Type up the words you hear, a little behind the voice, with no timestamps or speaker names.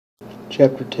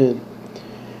Chapter 10.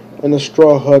 In a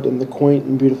straw hut in the quaint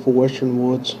and beautiful western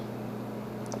woods,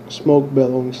 smoke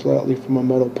bellowing slightly from a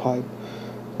metal pipe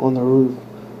on the roof,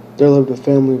 there lived a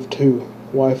family of two,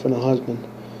 wife and a husband.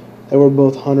 They were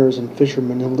both hunters and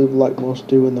fishermen and lived like most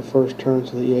do in the first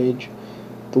turns of the age.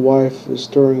 The wife is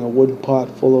stirring a wooden pot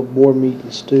full of boar meat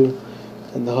and stew,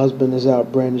 and the husband is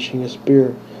out brandishing a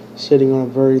spear, sitting on a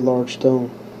very large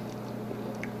stone.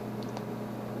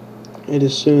 It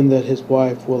is soon that his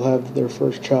wife will have their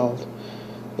first child.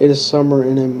 It is summer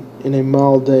in a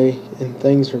mild day, and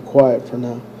things are quiet for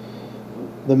now.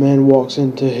 The man walks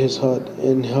into his hut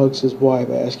and hugs his wife,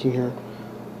 asking her,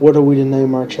 "What are we to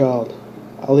name our child?"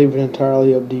 "I'll leave it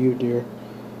entirely up to you, dear."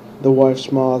 The wife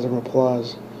smiles and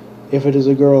replies, "If it is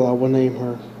a girl, I will name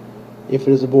her. If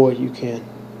it is a boy, you can."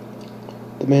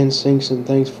 The man sinks and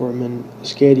thanks for him, and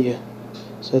 "Scadia,"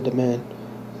 said the man,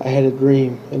 "I had a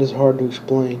dream. It is hard to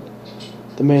explain."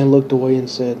 The man looked away and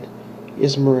said,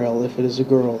 "Ismael, if it is a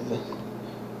girl,"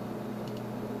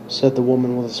 said the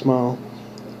woman with a smile.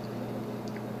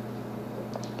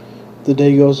 The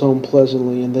day goes on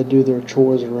pleasantly, and they do their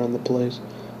chores around the place,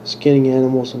 skinning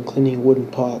animals and cleaning wooden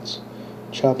pots,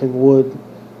 chopping wood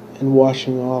and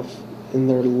washing off in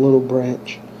their little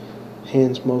branch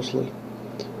hands mostly.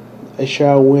 A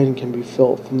shy wind can be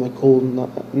felt from the cool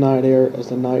night air as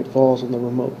the night falls on the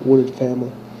remote wooded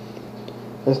family.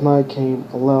 As night came,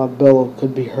 a loud bellow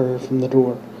could be heard from the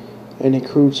door, and a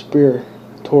crude spear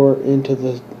tore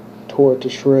it to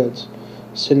shreds,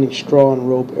 sending straw and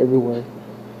rope everywhere.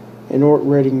 An orc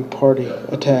raiding party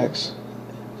attacks,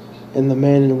 and the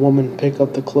man and woman pick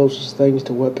up the closest things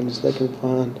to weapons they can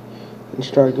find and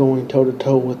start going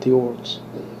toe-to-toe with the orcs.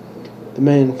 The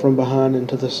man from behind and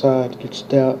to the side gets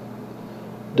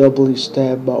doubly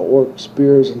stabbed by orc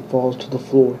spears and falls to the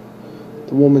floor.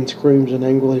 The woman screams and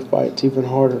angrily fights even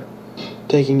harder,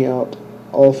 taking out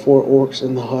all four orcs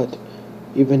in the hut,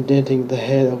 even denting the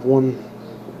head of one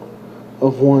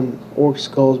orc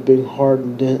skull being hard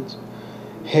and dense.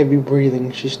 Heavy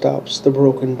breathing, she drops the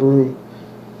broken broom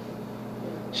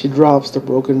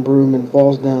and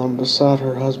falls down beside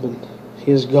her husband.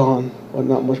 He is gone, but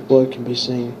not much blood can be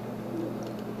seen,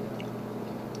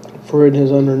 for it is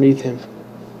underneath him.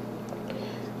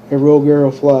 A rogue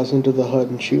arrow flies into the hut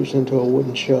and shoots into a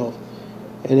wooden shelf.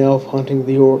 An elf hunting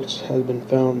the orcs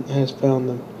has found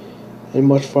them, and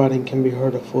much fighting can be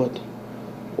heard afoot.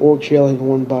 Orcs yelling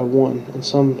one by one, and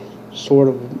some sort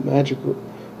of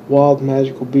wild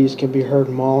magical beast can be heard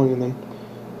mauling them.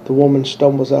 The woman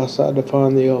stumbles outside to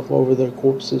find the elf over their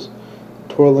corpses,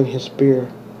 twirling his spear.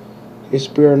 A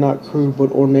spear not crude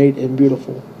but ornate and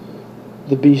beautiful.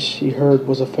 The beast she heard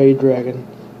was a fey dragon,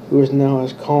 who is now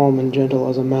as calm and gentle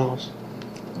as a mouse.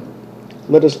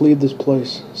 "Let us leave this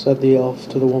place," said the elf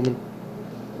to the woman.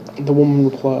 The woman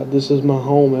replied, "This is my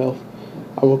home, elf.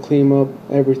 I will clean up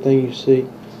everything you see.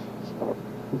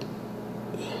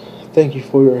 Thank you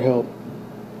for your help."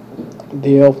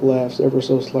 The elf laughs ever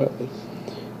so slightly.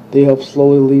 The elf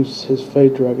slowly leaves his fey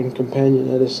dragon companion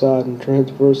at his side and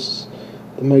traverses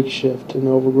the makeshift and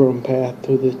overgrown path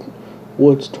through the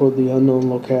woods toward the unknown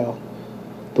locale.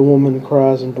 The woman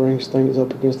cries and brings things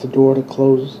up against the door to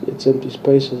close its empty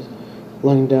spaces,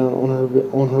 laying down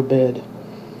on her bed.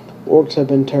 Orcs have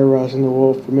been terrorizing the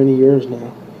world for many years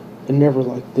now, and never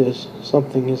like this.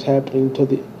 Something is happening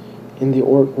in the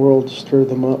orc world to stir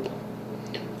them up.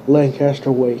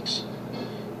 Lancaster wakes,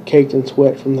 caked in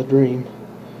sweat from the dream.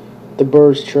 The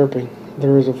birds chirping.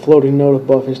 There is a floating note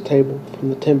above his table from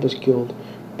the Tempest Guild,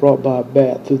 brought by a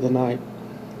bat through the night.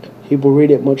 He will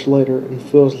read it much later and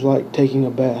feels like taking a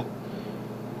bath.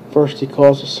 First he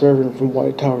calls a servant from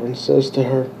White Tower and says to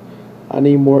her, "I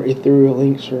need more ethereal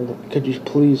ink, servant. Could you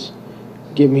please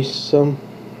give me some?"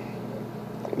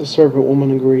 The servant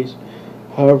woman agrees.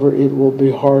 However, it will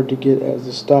be hard to get as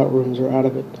the stock rooms are out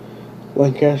of it.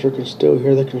 Lancaster can still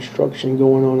hear the construction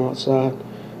going on outside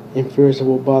and fears it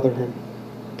will bother him.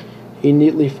 He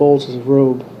neatly folds his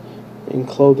robe and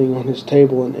clothing on his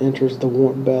table and enters the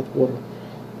warm bath water,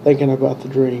 thinking about the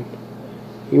dream.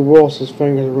 He whirls his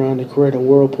fingers around to create a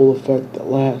whirlpool effect that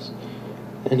lasts,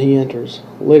 and he enters.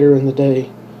 Later in the day,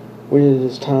 when it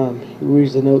is time, he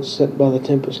reads the note sent by the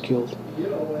Tempest Guild.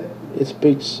 It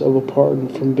speaks of a pardon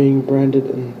from being branded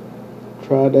and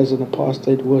tried as an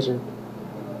apostate wizard,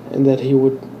 and that he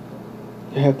would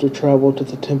have to travel to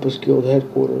the Tempest Guild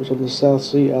headquarters on the South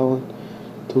Sea Island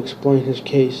to explain his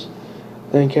case.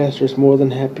 Lancaster is more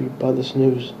than happy by this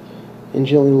news, and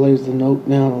gently lays the note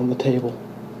down on the table.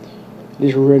 It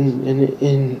is written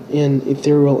in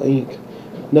ethereal ink.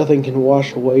 Nothing can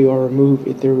wash away or remove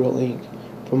ethereal ink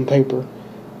from paper,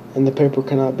 and the paper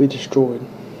cannot be destroyed.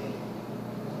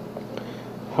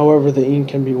 However, the ink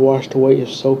can be washed away if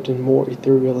soaked in more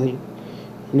ethereal ink,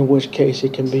 in which case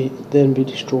it can then be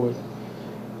destroyed.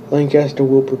 Lancaster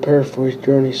will prepare for his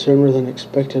journey sooner than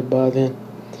expected by then.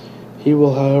 He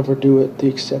will, however, do it the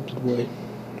accepted way.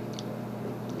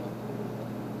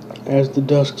 As the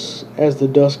dusk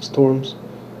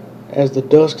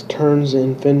turns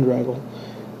in Fendraggle,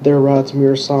 there rides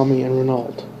Mirasami and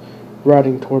Renault,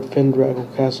 riding toward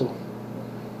Fendraggle Castle.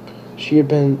 She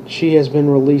has been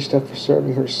released after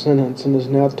serving her sentence and is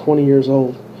now 20 years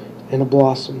old and a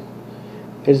blossom.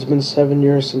 It has been 7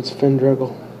 years since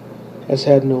Fendraggle has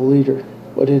had no leader,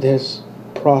 but it has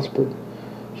prospered.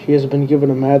 She has been given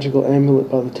a magical amulet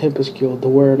by the Tempest Guild to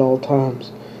wear at all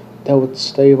times that would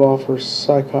stave off her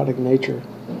psychotic nature.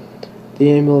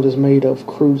 The amulet is made of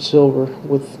crude silver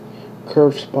with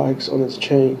curved spikes on its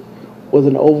chain, with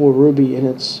an oval ruby in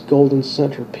its golden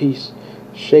center piece,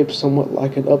 shaped somewhat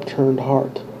like an upturned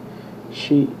heart.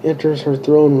 She enters her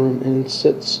throne room and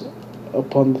sits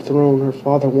upon the throne her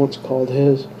father once called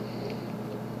his.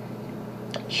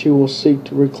 She will seek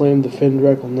to reclaim the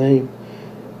Fendraggle name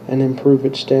and improve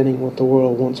its standing with the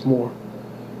world once more.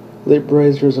 Lit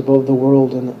braziers above the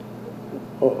walls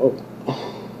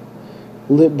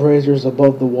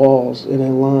in a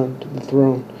line to the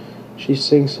throne. She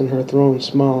sinks in her throne,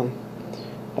 smiling.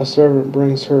 A servant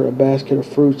brings her a basket of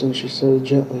fruits, and she says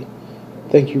gently,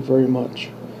 "Thank you very much."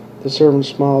 The servant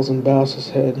smiles and bows his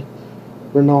head.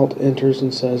 Renault enters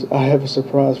and says, "I have a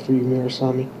surprise for you,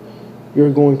 Mirasami. You're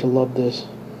going to love this."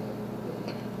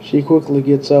 She quickly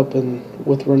gets up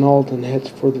with Renault and heads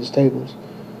for the stables.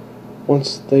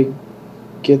 Once they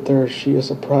get there, she is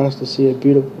surprised to see a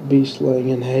beautiful beast laying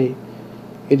in hay.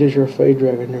 "It is your Fey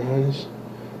Dragon, Your Highness,"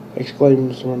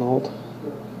 exclaims Renault.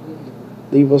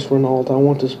 "Leave us, Renault. I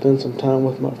want to spend some time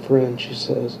with my friend," she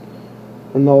says.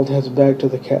 Renault heads back to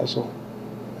the castle.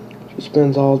 She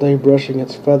spends all day brushing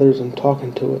its feathers and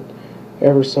talking to it,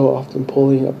 ever so often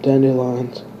pulling up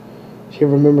dandelions. She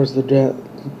remembers the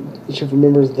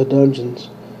dungeons,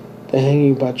 the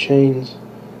hanging by chains,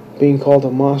 being called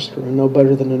a monster and no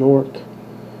better than an orc.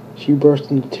 She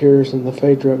bursts into tears, and the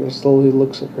Fey Dragon slowly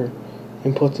looks at her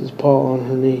and puts its paw on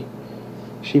her knee.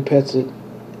 She pets it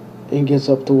and gets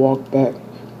up to walk back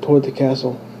toward the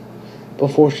castle.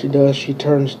 Before she does, she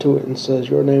turns to it and says,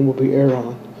 "Your name will be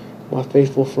Aaron, my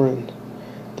faithful friend."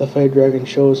 The Fey Dragon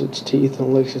shows its teeth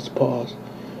and licks its paws.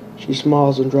 She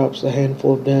smiles and drops a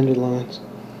handful of dandelions.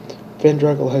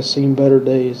 Fendraggle has seen better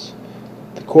days.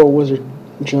 The court wizard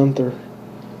Junther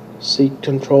seeked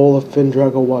control of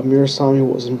Fendraggle while Mirasami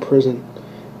was in prison,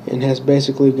 and has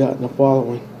basically gotten a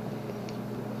following.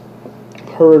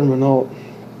 Her and Renault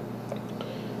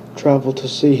travel to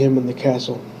see him in the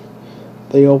castle.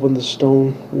 They open the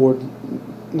stoneware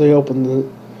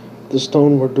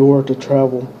door to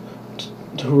travel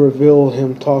to reveal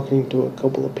him talking to a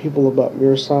couple of people about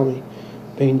Mirasami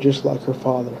being just like her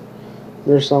father.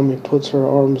 Mirasami puts her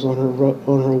arms on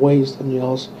her waist and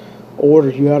yells, "I'll order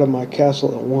you out of my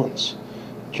castle at once."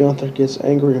 Junther gets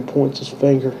angry and points his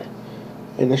finger,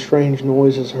 and a strange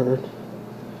noise is heard.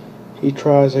 He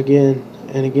tries again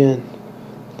and again.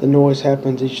 The noise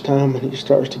happens each time, and he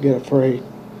starts to get afraid.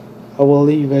 "I will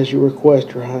leave as you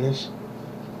request, Your Highness."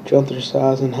 Junther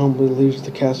sighs and humbly leaves the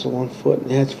castle on foot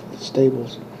and heads for the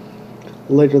stables.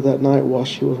 Later that night, while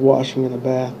she was washing in a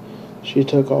bath, she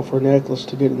took off her necklace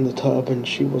to get in the tub, and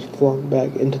she was flung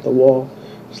back into the wall,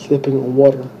 slipping on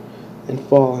water and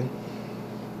falling.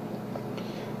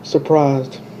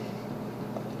 Surprised,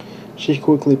 she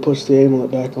quickly puts the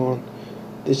amulet back on.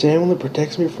 "This amulet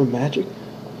protects me from magic?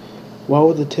 Why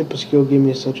would the Tempest Guild give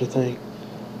me such a thing?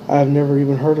 I have never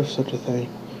even heard of such a thing,"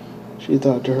 she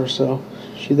thought to herself.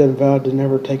 She then vowed to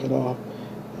never take it off,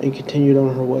 and continued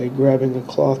on her way, grabbing a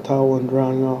cloth towel and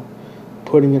drying off,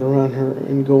 putting it around her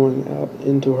and going out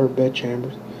into her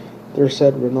bedchambers. There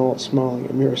sat Renault, smiling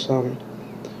at Mirasami.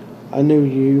 "I knew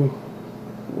you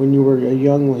when you were a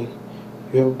youngling.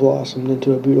 You have blossomed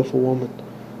into a beautiful woman,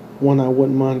 one I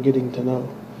wouldn't mind getting to know."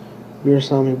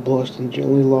 Mirasami blushed and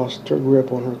gently lost her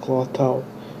grip on her cloth towel,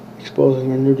 exposing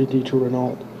her nudity to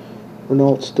Renault.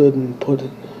 Renault stood and put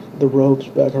the robes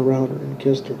back around her and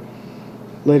kissed her.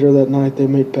 Later that night they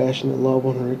made passionate love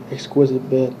on her exquisite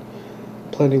bed,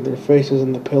 planting their faces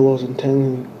in the pillows and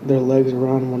tangling their legs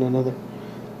around one another.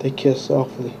 They kissed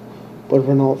softly, but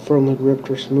Renault firmly gripped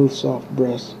her smooth, soft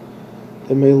breasts.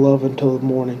 They made love until the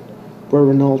morning, where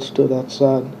Renault stood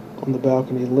outside on the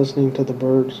balcony listening to the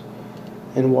birds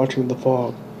and watching the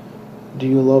fog. "Do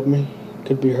you love me?"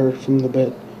 could be heard from the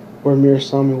bed where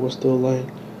Mirasami was still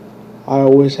laying. "I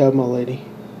always have, my lady,"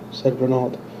 said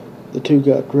Renault. The two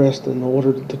got dressed and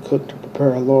ordered the cook to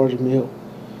prepare a large meal.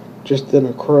 Just then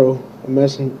a crow, A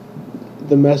messen-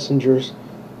 the messengers,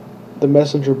 the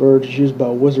messenger birds used by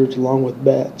wizards along with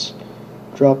bats,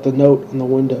 dropped the note on the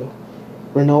window.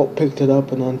 Renault picked it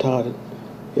up and untied it.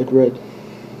 It read,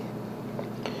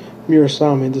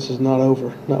 Murasami, this is not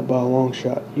over, not by a long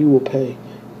shot. You will pay.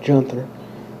 Gunther.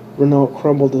 Renault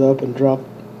crumbled it up and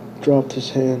dropped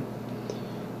his hand.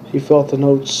 He felt the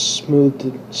note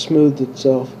smoothed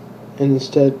itself, and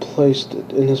instead placed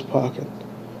it in his pocket.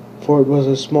 For it was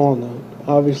a small note,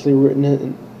 obviously written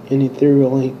in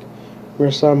ethereal ink.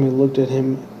 Murasami looked at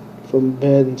him from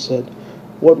bed and said,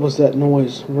 What was that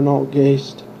noise? Renault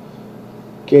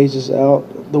gazes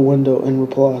out the window and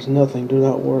replies, Nothing, do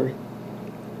not worry.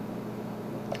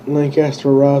 Lancaster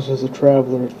arrives as a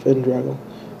traveler at Fendraggle,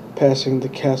 passing the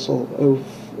castle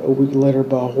a week later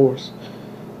by horse.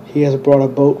 He has brought a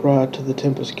boat ride to the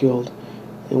Tempest Guild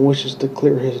and wishes to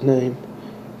clear his name.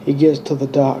 He gets to the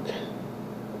dock.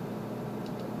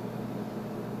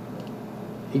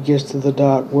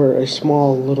 Where a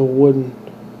small little wooden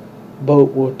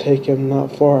boat will take him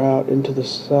not far out into the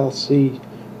South Sea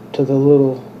to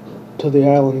the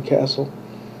island castle.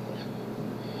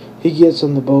 He gets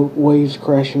on the boat, waves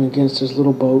crashing against his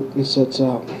little boat, and sets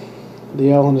out.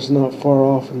 The island is not far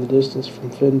off in the distance from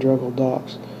Fendraggle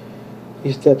docks.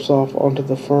 He steps off onto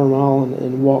the firm island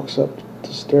and walks up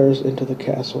the stairs into the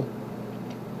castle.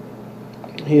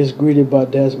 He is greeted by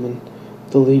Desmond,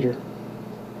 the leader.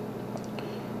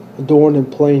 Adorned in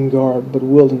plain garb, but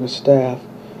wielding a staff,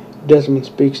 Desmond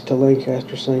speaks to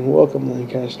Lancaster, saying, Welcome,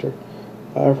 Lancaster.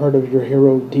 I have heard of your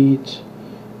heroic deeds.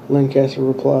 Lancaster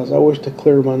replies, I wish to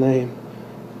clear my name.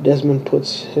 Desmond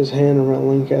puts his hand around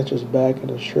Lancaster's back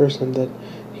and assures him that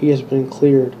he has been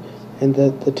cleared and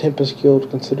that the Tempest Guild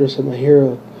considers him a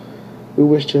hero. We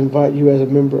wish to invite you as a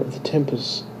member of the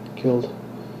Tempest Guild,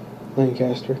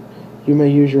 Lancaster. You may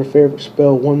use your favorite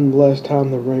spell one last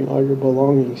time to bring all your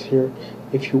belongings here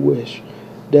if you wish.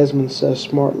 Desmond says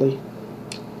smartly.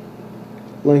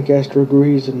 Lancaster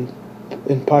agrees and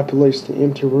populates the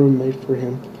empty room made for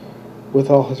him with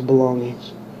all his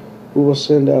belongings. We will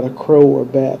send out a crow or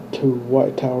bat to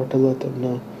White Tower to let them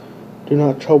know. Do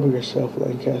not trouble yourself,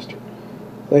 Lancaster.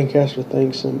 Lancaster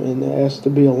thanks him and asks to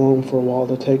be alone for a while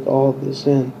to take all of this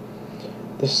in.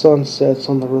 The sun sets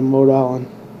on the remote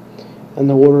island, and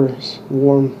the waters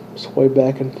warm sway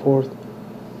back and forth,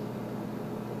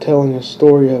 telling a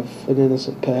story of an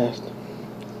innocent past.